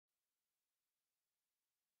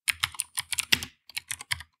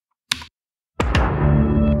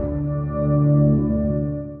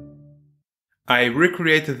I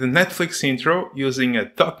recreated the Netflix intro using a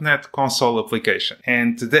 .NET console application,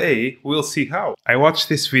 and today we'll see how. I watched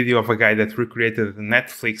this video of a guy that recreated the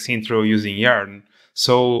Netflix intro using Yarn,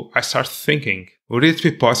 so I started thinking, would it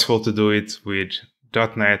be possible to do it with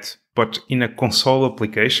 .NET but in a console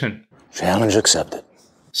application? Challenge accepted.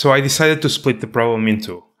 So I decided to split the problem in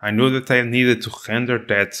two. I knew that I needed to render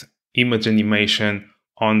that image animation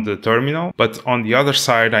on the terminal, but on the other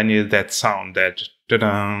side I needed that sound, that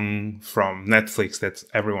ta-dang from Netflix that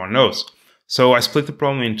everyone knows. So I split the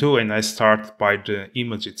problem in two and I start by the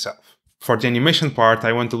image itself. For the animation part,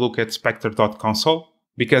 I want to look at spectre.console,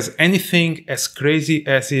 because anything as crazy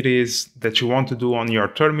as it is that you want to do on your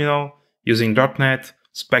terminal using .NET,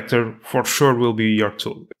 Spectre for sure will be your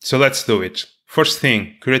tool. So let's do it. First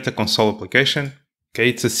thing, create a console application. Okay,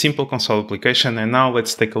 it's a simple console application, and now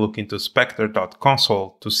let's take a look into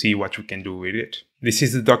spectre.console to see what we can do with it. This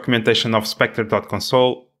is the documentation of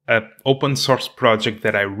spectre.console, an open source project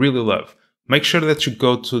that I really love. Make sure that you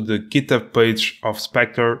go to the GitHub page of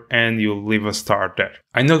Spectre and you'll leave a star there.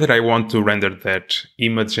 I know that I want to render that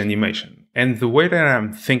image animation, and the way that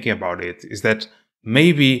I'm thinking about it is that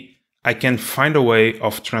maybe I can find a way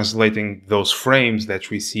of translating those frames that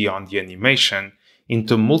we see on the animation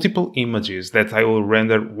into multiple images that I will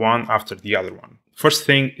render one after the other one. First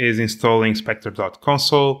thing is installing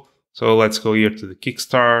spectre.console. So let's go here to the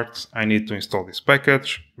kickstart. I need to install this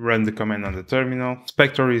package, run the command on the terminal.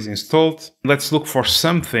 Spectre is installed. Let's look for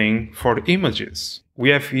something for images. We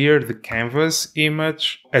have here the canvas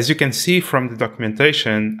image. As you can see from the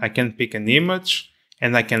documentation, I can pick an image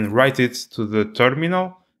and I can write it to the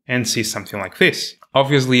terminal and see something like this.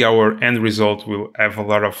 Obviously, our end result will have a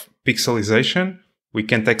lot of pixelization. We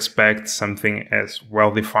can't expect something as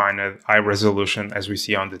well-defined, high resolution as we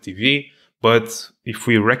see on the TV, but if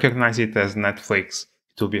we recognize it as Netflix,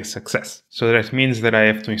 it will be a success. So that means that I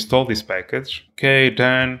have to install this package. Okay,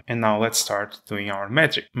 done. And now let's start doing our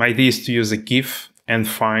magic. My idea is to use a GIF and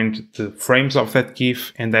find the frames of that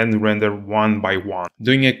GIF and then render one by one.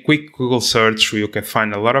 Doing a quick Google search, you can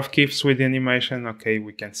find a lot of GIFs with the animation. Okay,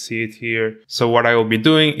 we can see it here. So what I will be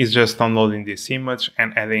doing is just downloading this image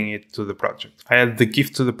and adding it to the project. I add the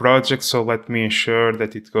GIF to the project, so let me ensure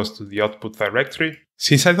that it goes to the output directory.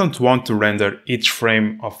 Since I don't want to render each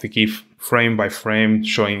frame of the GIF frame by frame,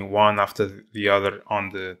 showing one after the other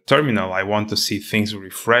on the terminal, I want to see things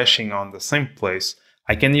refreshing on the same place.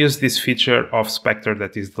 I can use this feature of Spectre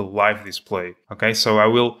that is the live display. Okay, so I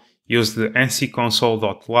will use the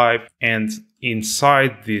nconsole.live, and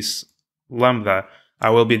inside this lambda, I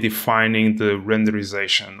will be defining the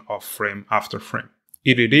renderization of frame after frame.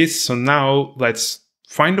 Here it is. So now let's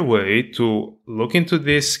find a way to look into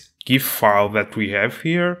this GIF file that we have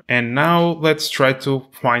here. And now let's try to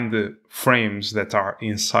find the frames that are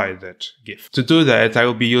inside that GIF. To do that, I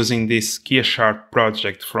will be using this csharp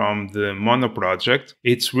project from the Mono project.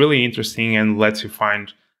 It's really interesting and lets you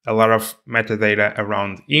find a lot of metadata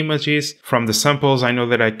around images. From the samples, I know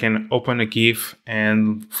that I can open a GIF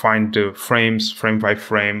and find the frames, frame by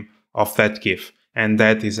frame, of that GIF. And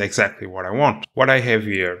that is exactly what I want. What I have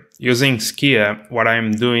here, using Skia, what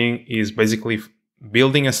I'm doing is basically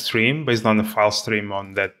building a stream based on the file stream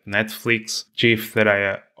on that Netflix GIF that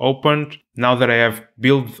I opened. Now that I have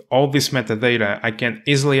built all this metadata, I can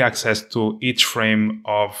easily access to each frame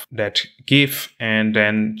of that GIF and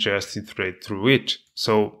then just iterate through it.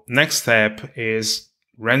 So next step is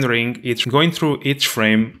rendering each, going through each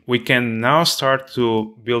frame. We can now start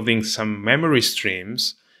to building some memory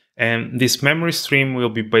streams, and this memory stream will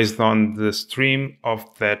be based on the stream of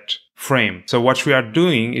that frame. So what we are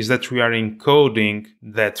doing is that we are encoding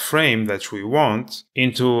that frame that we want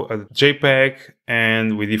into a JPEG,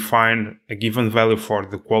 and we define a given value for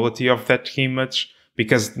the quality of that image,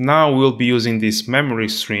 because now we'll be using this memory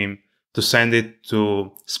stream to send it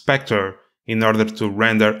to Spectre in order to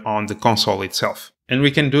render on the console itself. And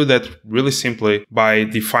we can do that really simply by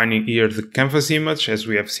defining here the canvas image as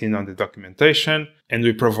we have seen on the documentation, and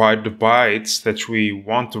we provide the bytes that we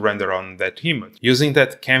want to render on that image. Using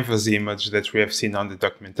that canvas image that we have seen on the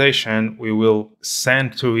documentation, we will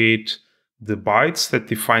send to it the bytes that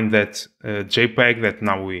define that JPEG that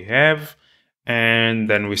now we have, and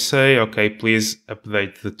then we say, okay, please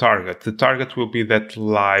update the target. The target will be that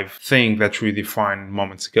live thing that we defined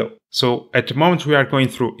moments ago. So at the moment we are going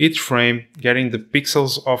through each frame, getting the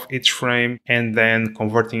pixels of each frame, and then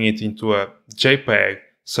converting it into a JPEG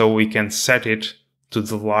so we can set it to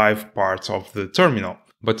the live parts of the terminal.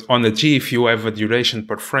 But on the GIF you have a duration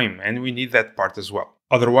per frame, and we need that part as well.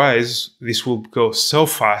 Otherwise, this will go so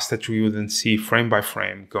fast that we wouldn't see frame by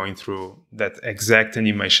frame going through that exact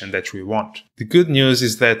animation that we want. The good news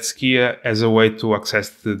is that Skia has a way to access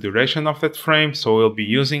the duration of that frame, so we'll be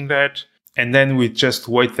using that. And then we just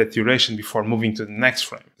wait that duration before moving to the next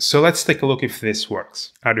frame. So let's take a look if this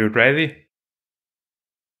works. Are you ready?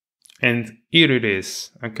 And here it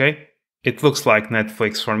is, okay? It looks like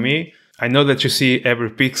Netflix for me. I know that you see every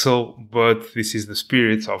pixel, but this is the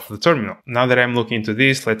spirit of the terminal. Now that I'm looking into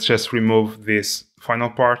this, let's just remove this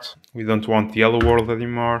final part. We don't want the yellow world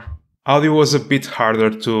anymore. Audio was a bit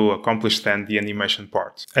harder to accomplish than the animation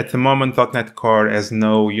part. At the moment, .NET Core has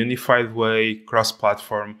no unified way,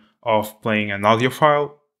 cross-platform, of playing an audio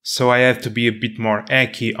file, so I have to be a bit more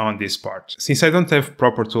hacky on this part. Since I don't have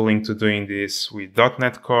proper tooling to doing this with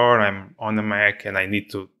 .NET Core, I'm on a Mac and I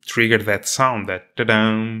need to trigger that sound, that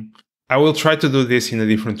ta-da. I will try to do this in a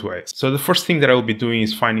different way. So the first thing that I will be doing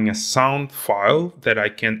is finding a sound file that I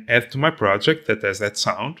can add to my project that has that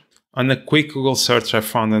sound. On a quick Google search, I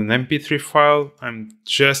found an MP3 file. I'm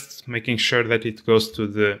just making sure that it goes to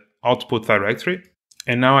the output directory.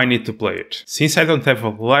 And now I need to play it. Since I don't have a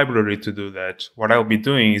library to do that, what I'll be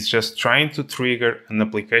doing is just trying to trigger an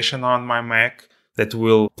application on my Mac that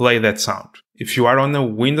will play that sound. If you are on a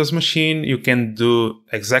Windows machine, you can do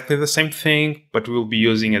exactly the same thing, but we'll be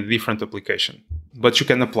using a different application. But you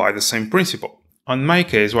can apply the same principle. On my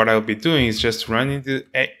case, what I'll be doing is just running the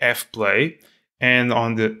AF play, and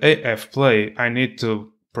on the AF play, I need to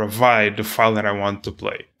provide the file that I want to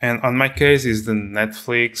play. And on my case is the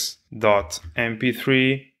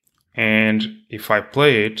netflix.mp3, and if I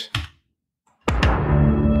play it,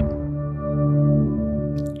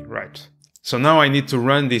 right. So now I need to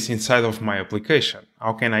run this inside of my application.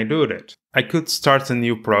 How can I do that? I could start a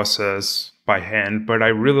new process by hand, but I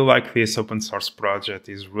really like this open source project.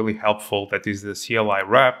 It's really helpful. That is the CLI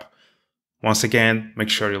wrap. Once again, make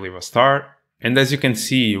sure you leave a star. And as you can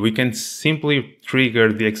see, we can simply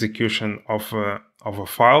trigger the execution of a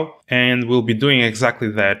file, and we'll be doing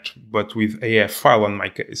exactly that, but with AF file on my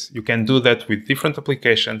case. You can do that with different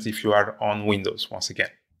applications if you are on Windows, once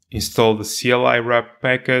again. Install the CLI wrap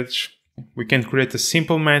package. We can create a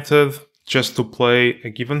simple method just to play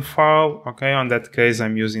a given file. Okay, on that case,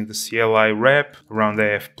 I'm using the CLI wrap around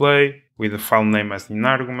AF play with the file name as an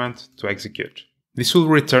argument to execute. This will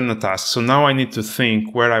return a task, so now I need to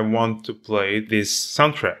think where I want to play this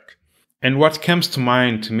soundtrack. And what comes to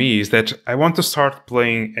mind to me is that I want to start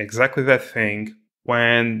playing exactly that thing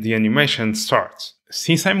when the animation starts.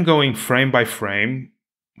 Since I'm going frame by frame,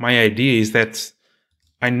 my idea is that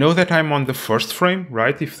I know that I'm on the first frame,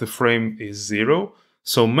 right? If the frame is 0.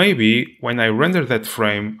 So maybe when I render that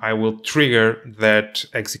frame, I will trigger that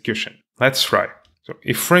execution. Let's try. So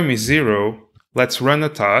if frame is 0, let's run a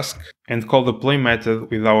task and call the play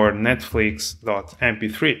method with our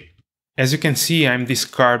netflix.mp3. As you can see, I'm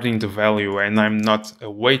discarding the value and I'm not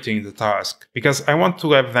awaiting the task because I want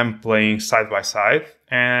to have them playing side by side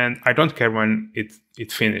and I don't care when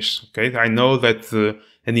it finishes. Okay, I know that the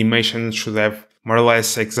animation should have more or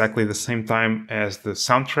less exactly the same time as the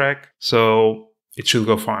soundtrack, so it should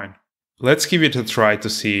go fine. Let's give it a try to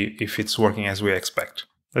see if it's working as we expect.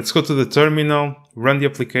 Let's go to the terminal, run the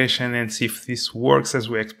application and see if this works as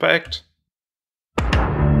we expect.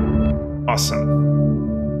 Awesome.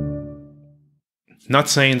 Not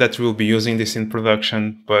saying that we'll be using this in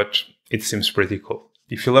production, but it seems pretty cool.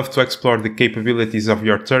 If you love to explore the capabilities of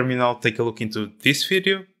your terminal, take a look into this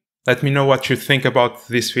video. Let me know what you think about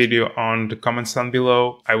this video on the comments down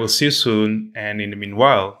below. I will see you soon, and in the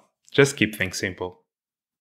meanwhile, just keep things simple.